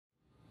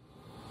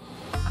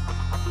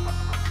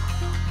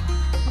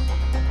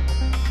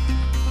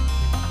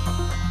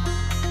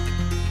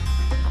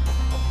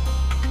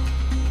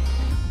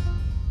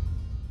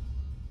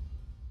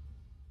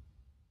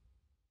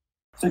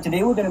So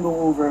today we're going to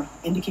go over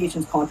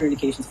indications,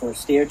 contraindications for a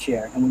stair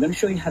chair, and we're going to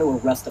show you how to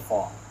arrest a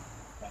fall.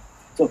 Okay.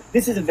 So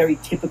this is a very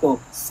typical,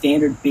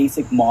 standard,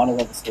 basic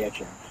model of a stair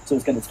chair. So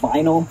it's got its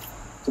vinyl,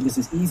 so this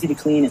is easy to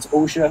clean, it's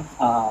OSHA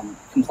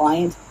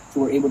compliant,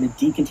 so we're able to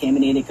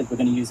decontaminate it because we're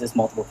going to use this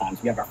multiple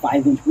times. We have our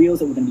 5-inch wheels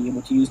that we're going to be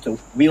able to use to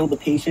wheel the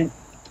patient,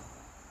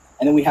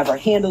 and then we have our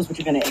handles which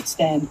are going to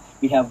extend.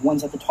 We have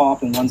ones at the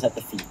top and ones at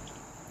the feet.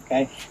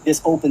 Okay, this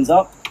opens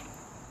up.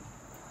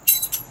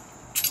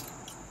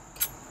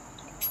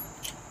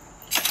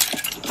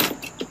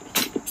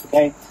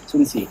 Okay, so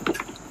we can see,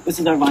 this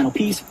is our vinyl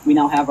piece. We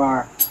now have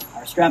our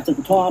straps at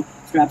the top,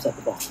 straps at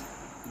the bottom.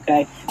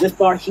 Okay, this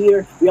bar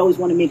here, we always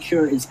want to make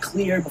sure is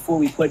clear before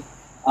we put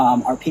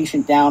our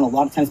patient down. A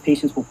lot of times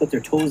patients will put their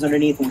toes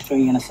underneath, and we'll show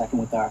you in a second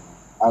with our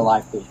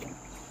live patient.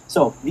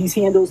 So these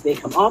handles, they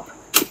come up.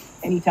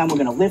 Anytime we're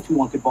going to lift, we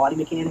want good body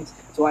mechanics.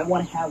 So I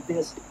want to have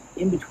this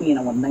in between.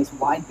 I want a nice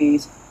wide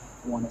base.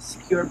 I want a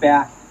secure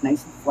back,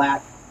 nice and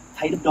flat,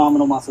 tight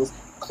abdominal muscles,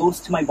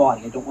 close to my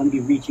body. I don't want to be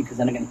reaching because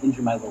then I'm going to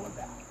injure my lower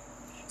back.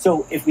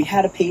 So if we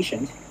had a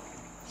patient,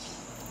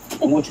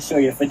 I want to show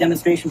you for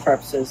demonstration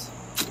purposes.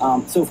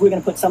 So if we're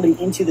going to put somebody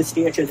into the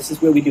stair chair, this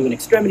is where we do an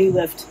extremity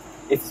lift.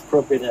 If it's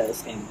appropriate, a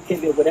standing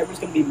pivot, whatever's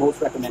going to be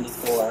most recommended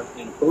for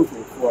and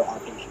appropriate for our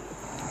patient.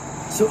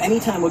 So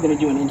anytime we're going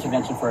to do an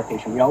intervention for our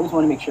patient, we always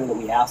want to make sure that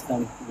we ask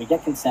them, we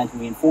get consent,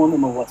 and we inform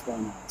them of what's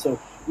going on. So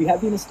we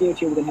have you in a stair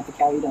chair, we're going to have to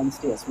carry you down the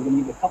stairs. So we're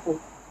going to need a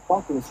couple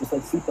buckles, just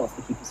like seatbelts,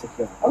 to keep you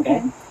secure. Okay?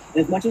 And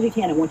as much as you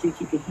can, I want you to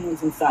keep your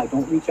hands inside.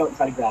 Don't reach out and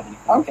try to grab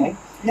anything. Okay?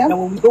 Yep. Now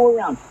when we go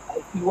around, are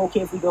you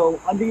okay if we go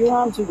under your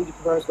arms, or would you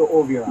prefer us to go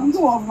over your arms?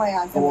 You go over my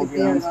arms. Go over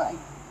your arms.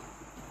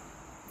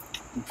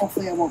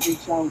 Hopefully I won't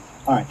reach out.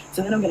 All right,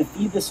 so then I'm going to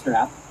feed this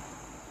strap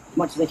as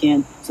much as I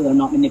can so that I'm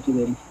not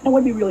manipulating. And I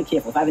want to be really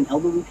careful. If I have an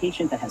elderly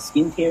patient that has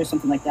skin tears,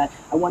 something like that,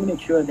 I want to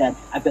make sure that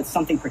I've got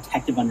something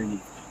protective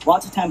underneath.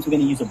 Lots of times we're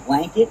going to use a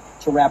blanket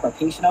to wrap our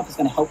patient up. It's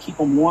going to help keep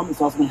them warm. It's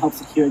also going to help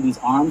secure these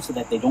arms so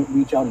that they don't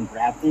reach out and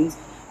grab things.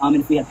 And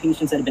if we have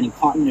patients that have been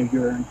incontinent or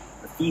urine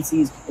or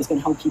feces, it's going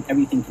to help keep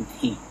everything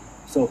contained.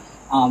 So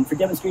for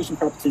demonstration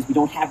purposes, we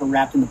don't have it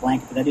wrapped in the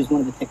blanket, but that is one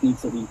of the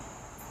techniques that we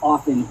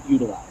often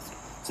utilize.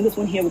 So this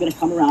one here, we're going to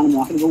come around. I'm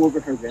not going to go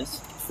over her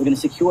wrist. We're going to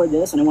secure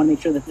this, and I want to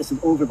make sure that this is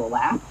over the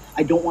lap.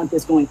 I don't want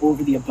this going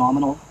over the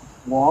abdominal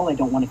wall. I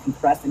don't want to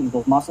compress any of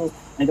those muscles.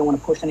 And I don't want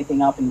to push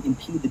anything up and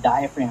impede the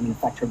diaphragm and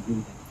affect her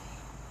breathing.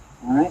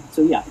 All right,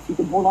 so yeah, if you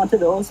can hold on to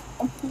those,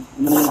 and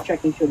then I'm going to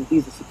check and make sure that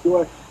these are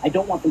secure. I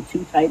don't want them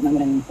too tight, and I'm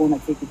going to inform my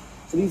patient.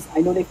 So these,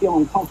 I know they feel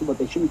uncomfortable, but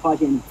they shouldn't cause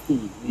you any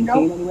pain. Any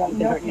pain anywhere?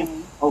 No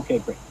pain. Okay,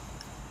 great.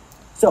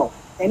 So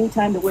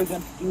anytime that we're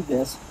going to do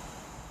this,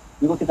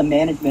 we look at the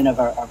management of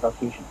our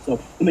patient. So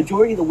the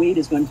majority of the weight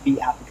is going to be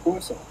at the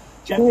torso.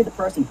 Generally, the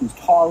person who's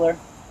taller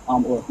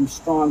or who's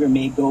stronger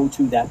may go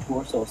to that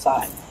torso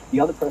side. The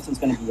other person's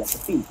going to be at the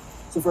feet.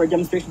 So for our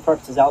demonstration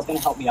purposes, Al's going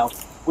to help me out.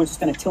 We're just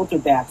going to tilt her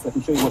back so I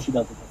can show you what she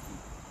does with her feet.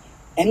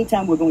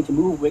 Anytime we're going to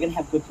move, we're going to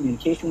have good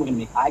communication. We're going to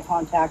make eye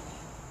contact.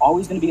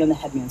 Always going to be on the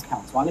headman's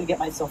count. So I'm going to get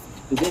myself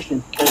into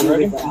position. Okay,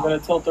 ready? I'm going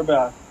to tilt her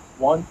back.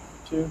 1,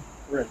 2,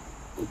 3.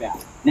 We're back.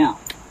 Now,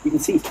 you can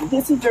see,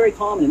 this is very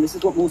common, and this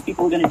is what most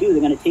people are going to do.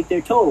 They're going to take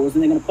their toes,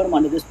 and they're going to put them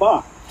under this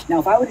bar. Now,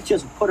 if I were to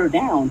just put her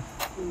down,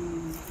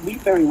 we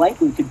very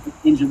likely could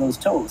injure those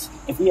toes.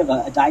 If we have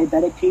a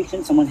diabetic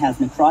patient, someone has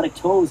necrotic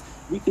toes,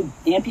 we could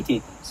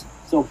amputate those.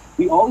 So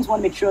we always want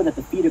to make sure that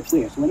the feet are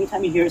clear. So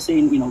anytime you hear us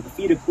saying, the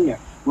feet are clear,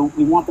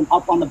 we want them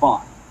up on the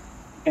bar.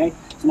 Okay?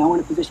 So now we're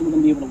in a position we're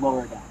going to be able to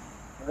lower her down.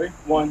 All right,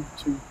 1,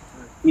 2,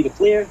 3. Feet are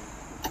clear,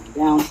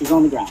 down, she's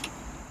on the ground.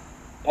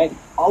 Okay?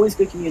 Always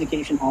good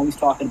communication, always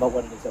talking about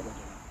what it is that we're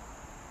doing.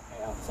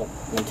 Okay, so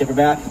we're going to tip her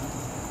back.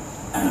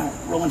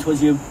 Rolling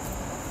towards you.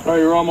 All right,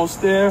 you're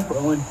almost there.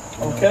 Rolling.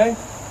 Okay?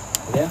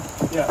 Yeah?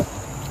 Yeah.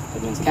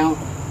 Good ones count.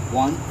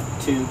 1,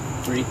 2,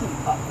 3,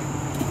 up.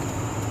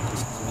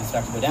 So we're going to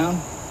start to go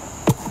down.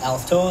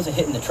 Al's toes are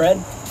hitting the tread.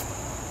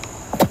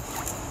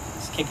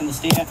 He's kicking the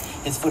stair.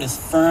 His foot is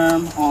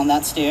firm on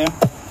that stair.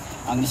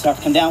 I'm going to start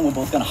to come down. We're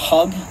both going to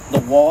hug the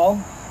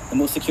wall, the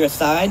most secure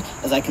side.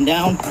 As I come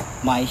down,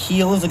 my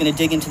heels are going to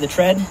dig into the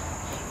tread.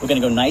 We're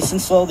going to go nice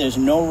and slow. There's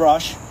no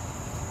rush.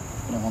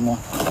 One more.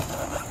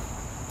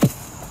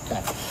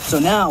 Okay. So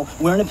now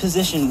we're in a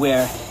position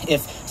where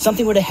if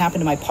something were to happen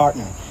to my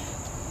partner,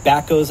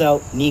 back goes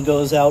out, knee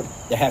goes out,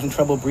 they're having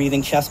trouble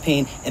breathing, chest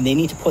pain, and they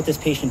need to put this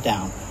patient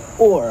down,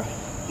 or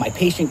my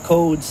patient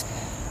codes,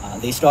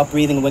 they stop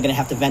breathing and we're going to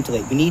have to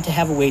ventilate. We need to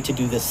have a way to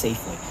do this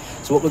safely.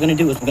 So what we're going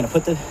to do is we're going to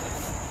put the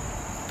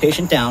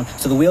patient down.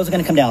 So the wheels are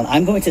going to come down.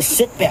 I'm going to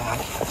sit back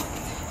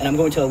and I'm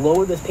going to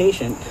lower this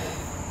patient.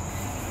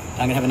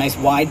 I'm going to have a nice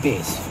wide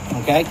base.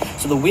 Okay?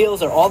 So the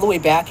wheels are all the way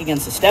back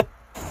against the step.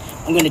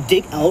 I'm going to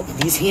dig out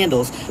these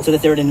handles so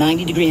that they're at a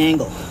 90-degree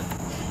angle.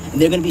 And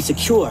they're going to be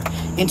secure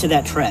into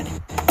that tread.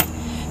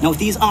 Now, if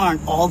these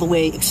aren't all the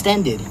way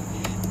extended,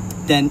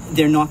 then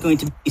they're not going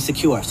to be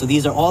secure. So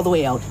these are all the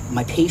way out.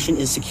 My patient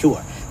is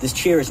secure. This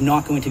chair is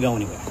not going to go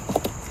anywhere.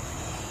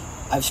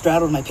 I've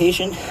straddled my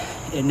patient,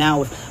 and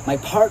now if my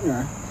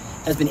partner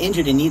has been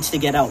injured and needs to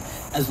get out,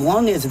 as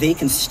long as they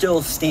can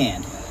still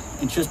stand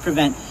and just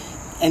prevent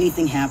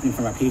anything happening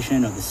from our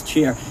patient or this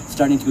chair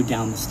starting to go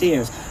down the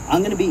stairs,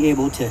 I'm going to be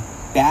able to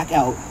back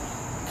out,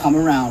 come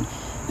around,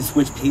 and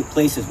switch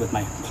places with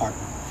my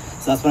partner.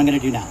 So that's what I'm going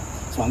to do now.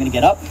 So I'm going to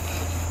get up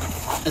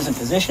as a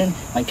position.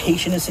 My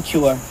patient is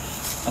secure.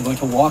 I'm going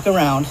to walk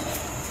around.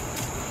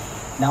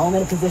 Now I'm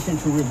in a position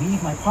to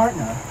relieve my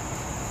partner.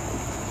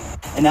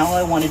 And now all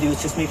I want to do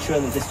is just make sure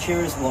that this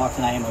chair is locked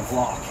and I am a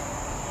block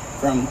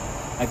from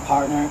my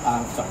partner,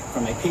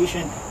 from my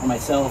patient or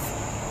myself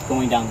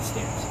going down the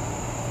stairs.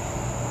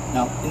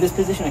 Now, in this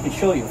position, I can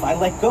show you, if I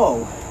let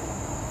go,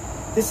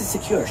 this is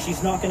secure.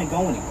 She's not going to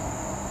go anywhere.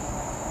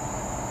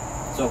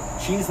 So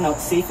she's now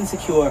safe and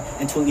secure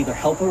until either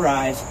help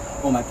arrives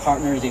or my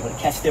partner is able to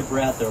catch their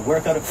breath or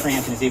work out a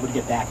cramp and is able to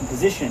get back in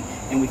position,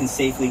 and we can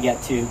safely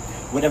get to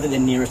whatever the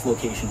nearest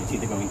location is,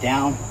 either going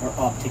down or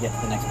up to get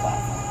to the next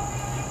platform.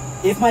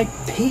 If my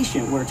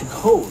patient were to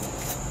code,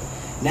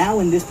 now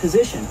in this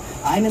position,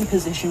 I'm in a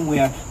position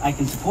where I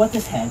can support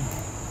this head,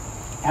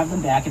 have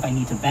them back. If I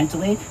need to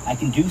ventilate, I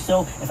can do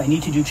so. If I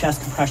need to do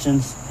chest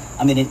compressions,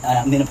 I'm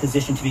in a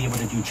position to be able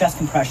to do chest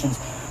compressions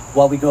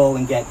while we go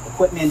and get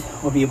equipment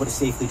or be able to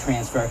safely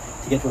transfer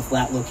to get to a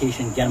flat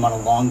location, get them on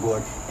a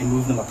longboard, and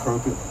move them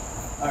appropriately.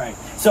 All right,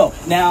 so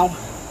now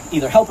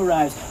either help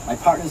arrives, my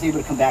partner's able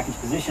to come back into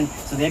position,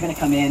 so they're gonna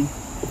come in.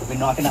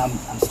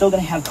 I'm still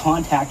gonna have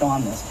contact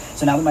on this.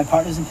 So now that my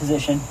partner's in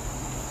position,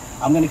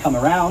 I'm gonna come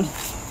around,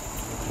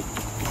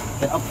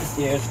 get up the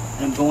stairs,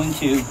 and I'm going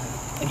to,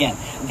 again,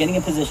 I'm getting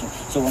in position.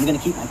 So I'm gonna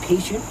keep my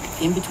patient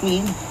in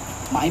between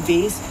my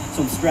base,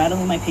 so I'm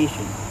straddling my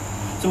patient.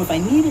 So if I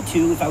needed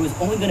to, if I was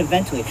only gonna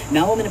ventilate,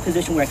 now I'm in a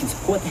position where I can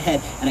support the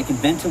head and I can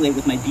ventilate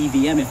with my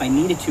BVM if I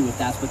needed to, if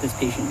that's what this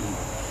patient needed.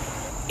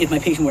 If my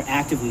patient were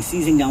actively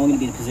seizing, now I'm gonna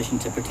be in a position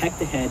to protect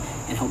the head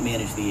and help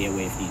manage the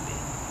airway if need be,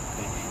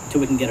 okay?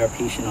 Until we can get our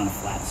patient on a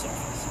flat surface.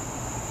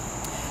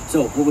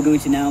 So what we're going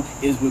to now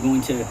is we're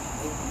going to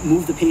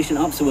move the patient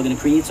up, so we're going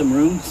to create some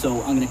room.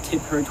 So I'm going to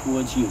tip her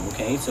towards you,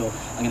 okay? So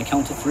I'm going to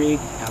count to 3,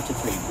 after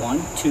 3.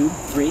 1, 2,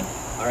 3.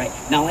 All right,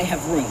 now I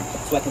have room,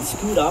 so I can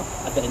scoot up.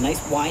 I've got a nice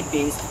wide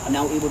base. I'm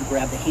now able to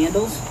grab the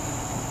handles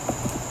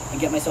and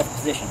get myself in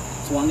position.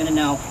 So I'm going to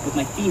now, with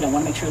my feet, I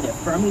want to make sure they're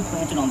firmly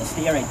planted on the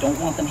stair. I don't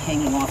want them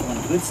hanging off. I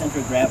want a good center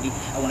of gravity.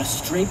 I want a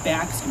straight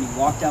back. It's going to be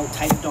locked out,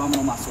 tight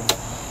abdominal muscles.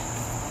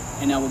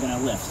 And now we're going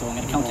to lift. So I'm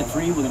going to count to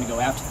 3. We're going to go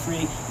after 3.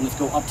 And let's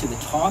go up to the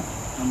top,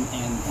 and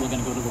we're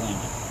going to go to the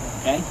landing.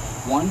 Okay?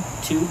 1,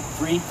 2,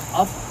 3,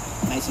 up.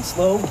 Nice and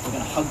slow. We're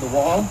going to hug the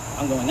wall.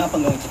 I'm going up.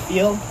 I'm going to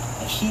feel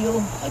a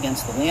heel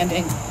against the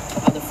landing.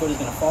 The other foot is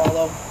going to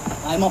follow.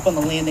 I'm up on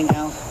the landing,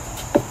 Al.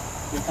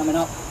 You're coming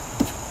up.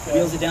 Okay.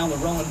 Wheels are down.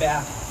 We're rolling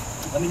back.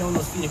 Let me know when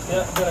those feet are clear.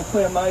 Yeah, I'm going to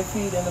clear my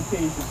feet and the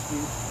patient's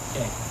feet.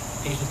 Okay.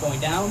 Patient's going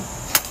down.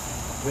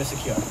 We're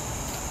secure.